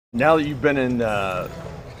Now that you've been in a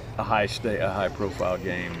high-profile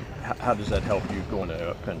game, how does that help you going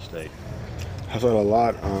to Penn State? I thought a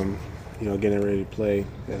lot, getting ready to play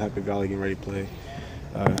at Happy Valley, getting ready to play.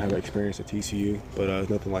 I have experience at TCU, but it's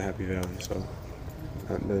nothing like Happy Valley, so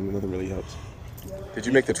nothing really helps. Did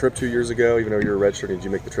you make the trip 2 years ago, even though you were redshirting? Did you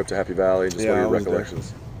make the trip to Happy Valley? Just what are your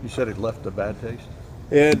recollections? You said it left a bad taste?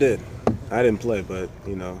 Yeah, it did. I didn't play, but,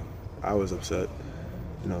 I was upset.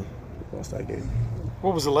 We lost that game.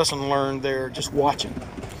 What was the lesson learned there just watching?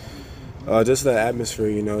 Just the atmosphere,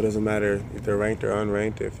 it doesn't matter if they're ranked or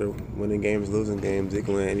unranked. If they're winning games, losing games, they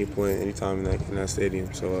can win at any point, anytime in that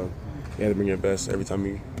stadium. So you have to bring your best every time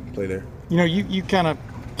you play there. You kind of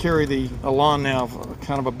carry the elan now of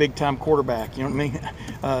kind of a big-time quarterback, you know what I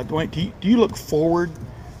mean? Dwayne, do you look forward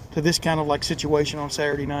to this kind of like situation on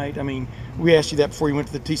Saturday night? I mean, we asked you that before you went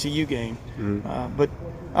to the TCU game, but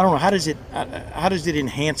I don't know, how does it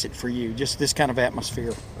enhance it for you, just this kind of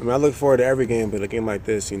atmosphere? I mean, I look forward to every game, but a game like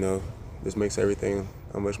this, this makes everything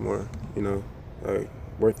how much more,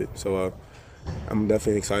 worth it. So I'm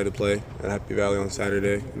definitely excited to play at Happy Valley on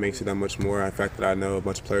Saturday. It makes it that much more. The fact that I know a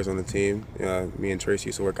bunch of players on the team. Me and Tracy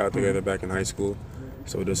used to work out together back in high school.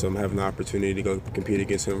 So just having the opportunity to go compete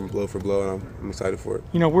against him blow for blow, and I'm excited for it.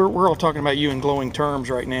 We're all talking about you in glowing terms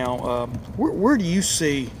right now. Where do you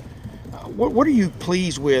see, what are you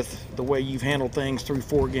pleased with the way you've handled things through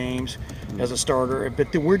 4 games as a starter?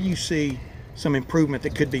 But where do you see some improvement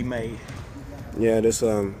that could be made? Yeah, this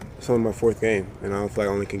only my 4th game, and I don't feel like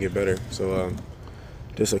I only can get better. So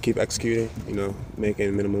just keep executing,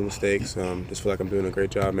 making minimal mistakes. Just feel like I'm doing a great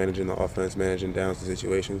job managing the offense, managing downs and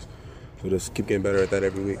situations. So just keep getting better at that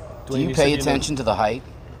every week. Do you pay attention to the hype?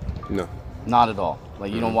 No. Not at all.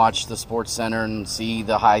 Like, you don't watch the Sports Center and see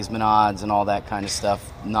the Heisman odds and all that kind of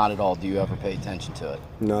stuff? Not at all. Do you ever pay attention to it?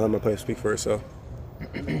 No, let my play speak for itself.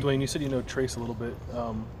 Dwayne, you said you know Trace a little bit.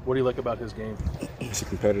 What do you like about his game? He's a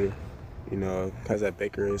competitor. Has that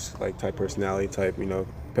Baker is type personality,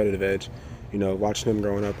 competitive edge. Watching him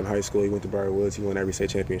growing up in high school, he went to Briar Woods. He won every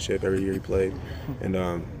state championship every year he played,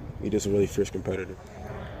 and he's just a really fierce competitor.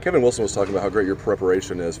 Kevin Wilson was talking about how great your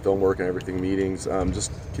preparation is, film work and everything, meetings.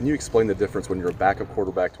 Just can you explain the difference when you're a backup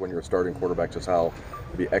quarterback to when you're a starting quarterback, just how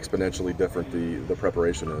maybe exponentially different the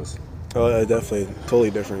preparation is? Oh, definitely. Totally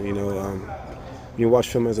different. You watch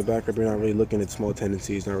film as a backup, you're not really looking at small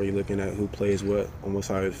tendencies, not really looking at who plays what on what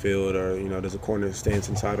side of the field, or does a corner stance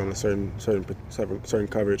inside on a certain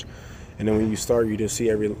coverage. And then when you start, you just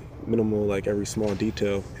see every minimal, every small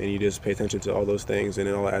detail, and you just pay attention to all those things, and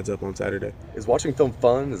it all adds up on Saturday. Is watching film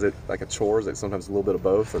fun? Is it like a chore? Is it sometimes a little bit of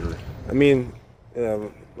both? Or? I mean,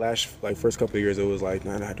 first couple of years, it was like,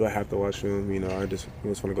 nah, do I have to watch film? I just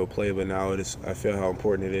want to go play. But now I feel how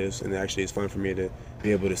important it is, and actually it's fun for me to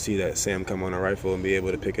be able to see that Sam come on a rifle and be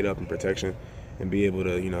able to pick it up in protection, and be able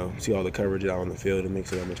to see all the coverage out on the field. It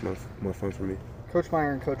makes it that much more fun for me. Coach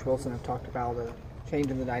Meyer and Coach Wilson have talked about a change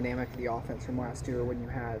in the dynamic of the offense from last year when you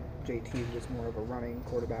had JT, who was more of a running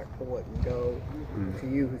quarterback, pull it and go, to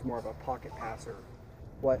you, who's more of a pocket passer.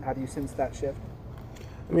 Have you sensed that shift?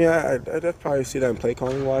 I mean, I'd probably see that in play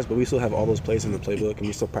calling wise, but we still have all those plays in the playbook, and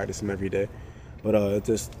we still practice them every day. But it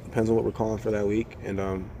just depends on what we're calling for that week, and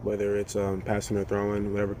whether it's passing or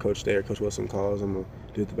throwing, whatever Coach Day or Coach Wilson calls, I'm going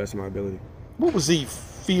to do it the best of my ability. What was the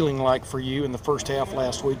feeling like for you in the first half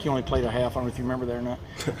last week? You only played a half, I don't know if you remember that or not.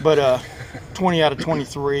 But 20 out of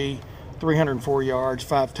 23, 304 yards,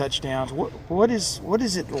 5 touchdowns. What is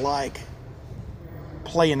it like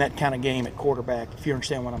playing that kind of game at quarterback, if you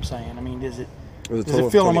understand what I'm saying? I mean, does it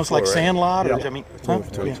feel almost like Sandlot? Yeah. Or, I mean, huh?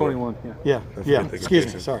 21, yeah.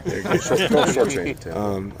 Excuse me, sorry.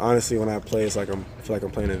 Honestly, when I play, I feel like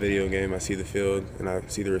I'm playing a video game. I see the field and I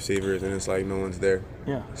see the receivers, and it's like no one's there.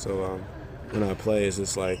 Yeah. So when I play, it's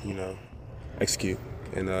just execute,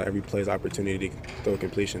 and every play is opportunity to throw a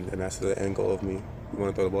completion, and that's the end goal of me. I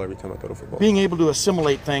want to throw the ball every time I throw the football. Being able to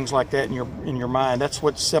assimilate things like that in your mind, that's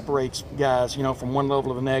what separates guys, from one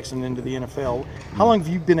level to the next and then to the NFL. How long have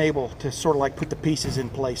you been able to sort of put the pieces in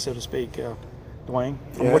place, so to speak, Dwayne,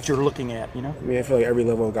 from what you're looking at, I mean, I feel like every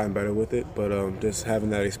level I've gotten better with it, but just having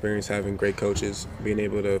that experience, having great coaches, being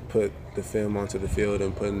able to put the film onto the field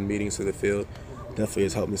and putting meetings to the field definitely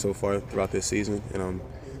has helped me so far throughout this season, and I'm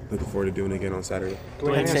looking forward to doing it again on Saturday.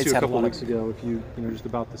 Dwayne, I asked you a couple of weeks ago if you just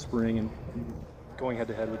about the spring and going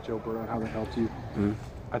head-to-head with Joe Burrow and how that helped you. Mm-hmm.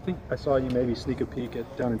 I think I saw you maybe sneak a peek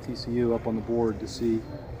down in TCU up on the board to see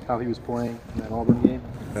how he was playing in that Auburn game.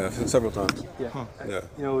 Several times. Yeah.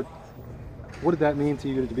 Yeah. What did that mean to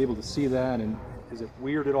you to be able to see that, and is it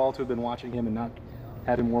weird at all to have been watching him and not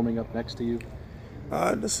have him warming up next to you?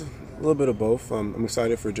 Just a little bit of both. I'm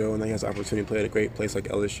excited for Joe, and that he has the opportunity to play at a great place like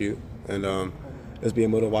LSU, and just being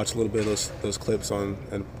able to watch a little bit of those clips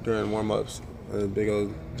during warm-ups, the big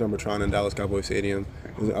old jumbotron in Dallas Cowboy Stadium.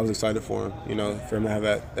 I was excited for him, for him to have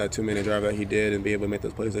that 2-minute drive that he did and be able to make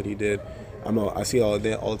those plays that he did. I see all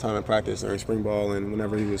the time in practice during spring ball and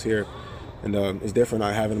whenever he was here. And it's different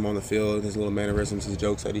not having him on the field, his little mannerisms, his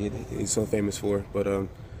jokes that he's so famous for. But, I'm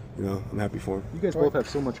happy for him. You guys both have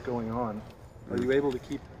so much going on. Are you able to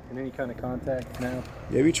keep in any kind of contact now?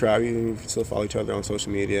 Yeah, we try. We still follow each other on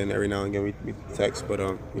social media, and every now and again we text. But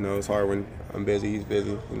it's hard when I'm busy, he's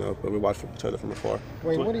busy. But we watch each other from afar.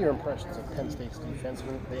 Dwayne, what are your impressions of Penn State's defense?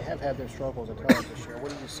 They have had their struggles at times this year.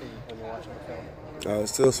 What do you see when you're watching the film?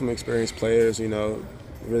 Still some experienced players.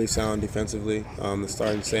 Really sound defensely. The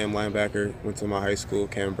starting Sam linebacker went to my high school,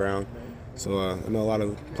 Cam Brown. So I know a lot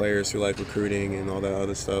of players who like recruiting and all that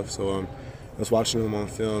other stuff. So I was watching them on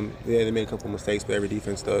film. Yeah, they made a couple of mistakes, but every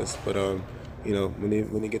defense does. But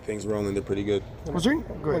when they get things rolling, they're pretty good. I want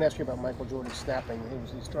to ask you about Michael Jordan snapping.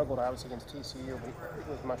 He struggled obviously against TCU, but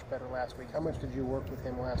he was much better last week. How much did you work with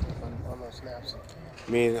him last week on those snaps?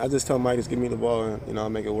 I just tell Mike, just give me the ball and I'll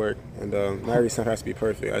make it work. And not every snap has to be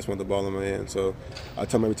perfect. I just want the ball in my hand. So I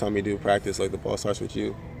tell him every time we do practice, like the ball starts with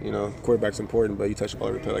you. Quarterback's important, but you touch the ball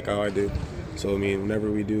every play like how I do. So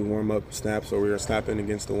whenever we do warm-up snaps or we're snapping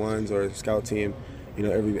against the ones or scout team,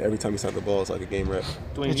 every time you snap the ball, it's like a game rep.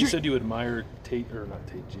 Dwayne, you said you admire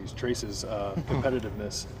Trace's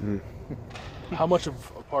competitiveness. How much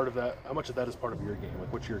of that is part of your game?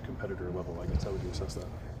 Like, what's your competitor level? I guess how would you assess that?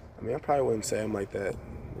 I probably wouldn't say I'm like that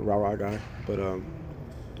rah-rah guy, but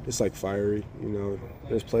just like fiery.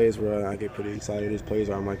 There's plays where I get pretty excited. There's plays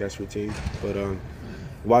where I'm like, that's routine. But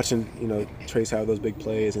watching, Trace have those big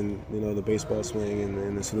plays and, the baseball swing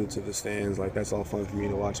and the salute to the stands, like that's all fun for me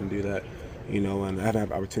to watch him do that. And I haven't had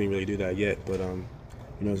the opportunity to really do that yet, but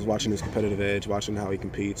just watching his competitive edge, watching how he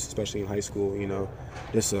competes, especially in high school,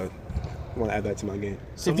 just I want to add that to my game.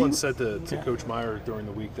 Someone said to Coach Meyer during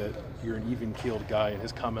the week that you're an even-keeled guy, and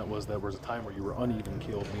his comment was there was a time where you were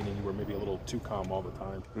uneven-keeled, meaning you were maybe a little too calm all the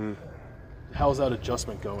time. How's that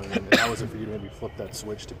adjustment going, and how is it for you to maybe flip that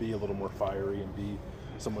switch to be a little more fiery and be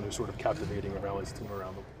someone who's sort of captivating and rallies the team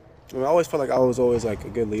around them? I always felt like I was always like a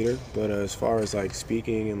good leader, but as far as like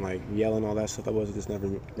speaking and like yelling all that stuff, that wasn't just never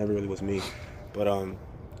really was me. But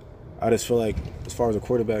I just feel like as far as a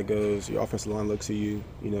quarterback goes, your offensive line looks at you,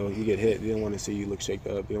 you get hit, they don't want to see you look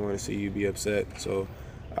shaken up, they don't want to see you be upset. So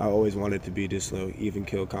I always wanted to be just even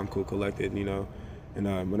keel, calm, cool, collected,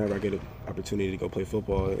 and whenever I get an opportunity to go play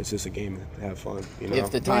football, it's just a game to have fun. If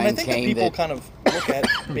the time I think that people kind of look at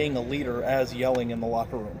being a leader as yelling in the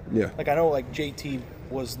locker room. Yeah. Like I know like JT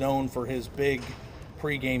was known for his big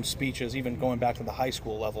pregame speeches, even going back to the high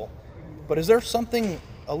school level. But is there something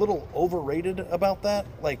a little overrated about that?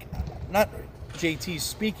 Like, not JT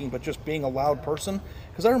speaking, but just being a loud person?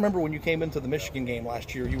 Because I remember when you came into the Michigan game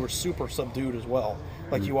last year, you were super subdued as well,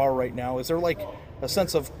 like you are right now. Is there like a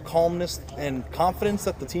sense of calmness and confidence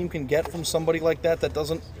that the team can get from somebody like that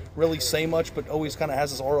doesn't really say much, but always kind of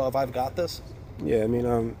has this aura of I've got this? Yeah,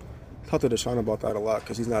 talked to Deshaun about that a lot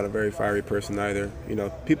because he's not a very fiery person either.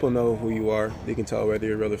 People know who you are. They can tell whether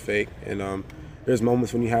you're real or fake. And there's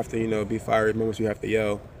moments when you have to, be fiery, moments when you have to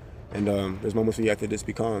yell. And there's moments when you have to just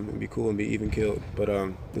be calm and be cool and be even-keeled. But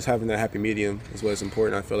just having that happy medium is what's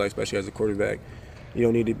important, I feel like, especially as a quarterback. You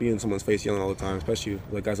don't need to be in someone's face yelling all the time, especially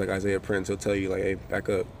like guys like Isaiah Prince. He'll tell you, like, hey, back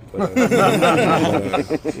up. But,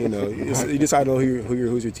 you decide to know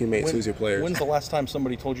who's your teammates, who's your players. When's the last time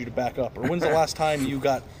somebody told you to back up? Or when's the last time you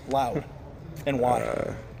got loud? And why?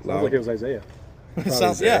 Sounds like it was Isaiah.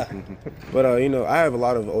 Yeah. But, I have a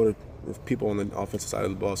lot of older people on the offensive side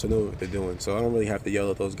of the ball, so I know what they're doing. So I don't really have to yell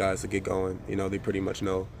at those guys to get going. They pretty much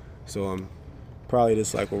know. So probably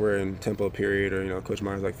just like when we're in tempo period or, Coach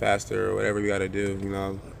Meyer's like faster or whatever we got to do,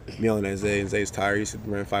 I'm yelling at Zay, and Zay's tired. He said,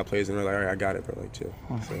 ran 5 plays and we're like, all right, I got it, bro, like chill.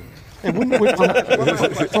 So. And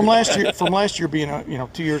from last year being,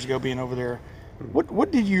 2 years ago being over there,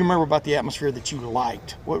 what did you remember about the atmosphere that you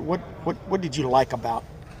liked? What did you like about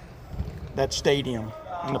that stadium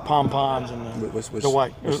and the pom-poms and the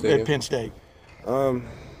white at Penn State? I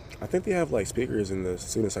think they have like speakers in the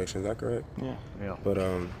student section. Is that correct? Yeah. But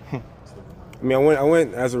I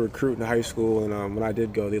went as a recruit in high school, and when I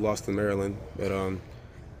did go, they lost to Maryland. But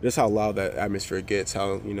just how loud that atmosphere gets,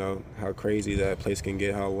 how crazy that place can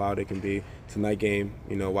get, how loud it can be. It's a night game,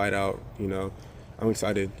 white out. I'm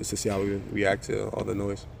excited just to see how we react to all the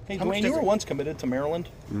noise. Hey, Dwayne, you were once committed to Maryland.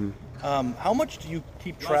 How much do you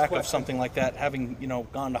keep track of something like that, having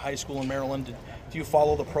gone to high school in Maryland? Do you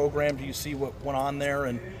follow the program? Do you see what went on there?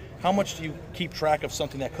 And how much do you keep track of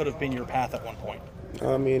something that could have been your path at one point?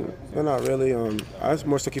 Not really. I just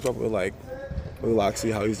more so keep up with like with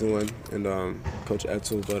Loxley, how he's doing, and Coach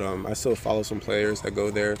Etzel. But I still follow some players that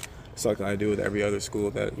go there. It's like I do with every other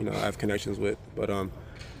school that I have connections with. But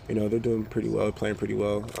they're doing pretty well, playing pretty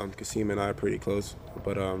well. Kasim and I are pretty close,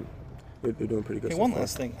 but they're doing pretty good. Hey, one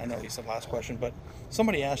last thing. I know you said last question, but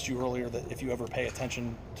somebody asked you earlier that if you ever pay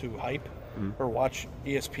attention to hype or watch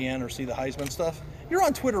ESPN or see the Heisman stuff. You're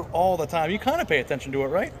on Twitter all the time. You kind of pay attention to it,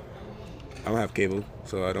 right? I don't have cable,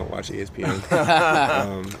 so I don't watch ESPN.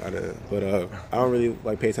 But I don't really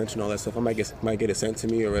pay attention to all that stuff. I might get it sent to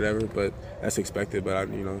me or whatever, but that's expected. But I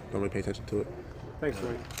don't really pay attention to it. Thanks,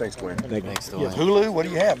 Dwayne. Thanks, Dwayne. Thank you. Thanks, Yeah, Dwayne. Hulu, what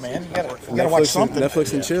do you have, man? You gotta watch something.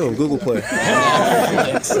 Netflix and chill, Google Play.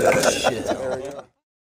 Shit.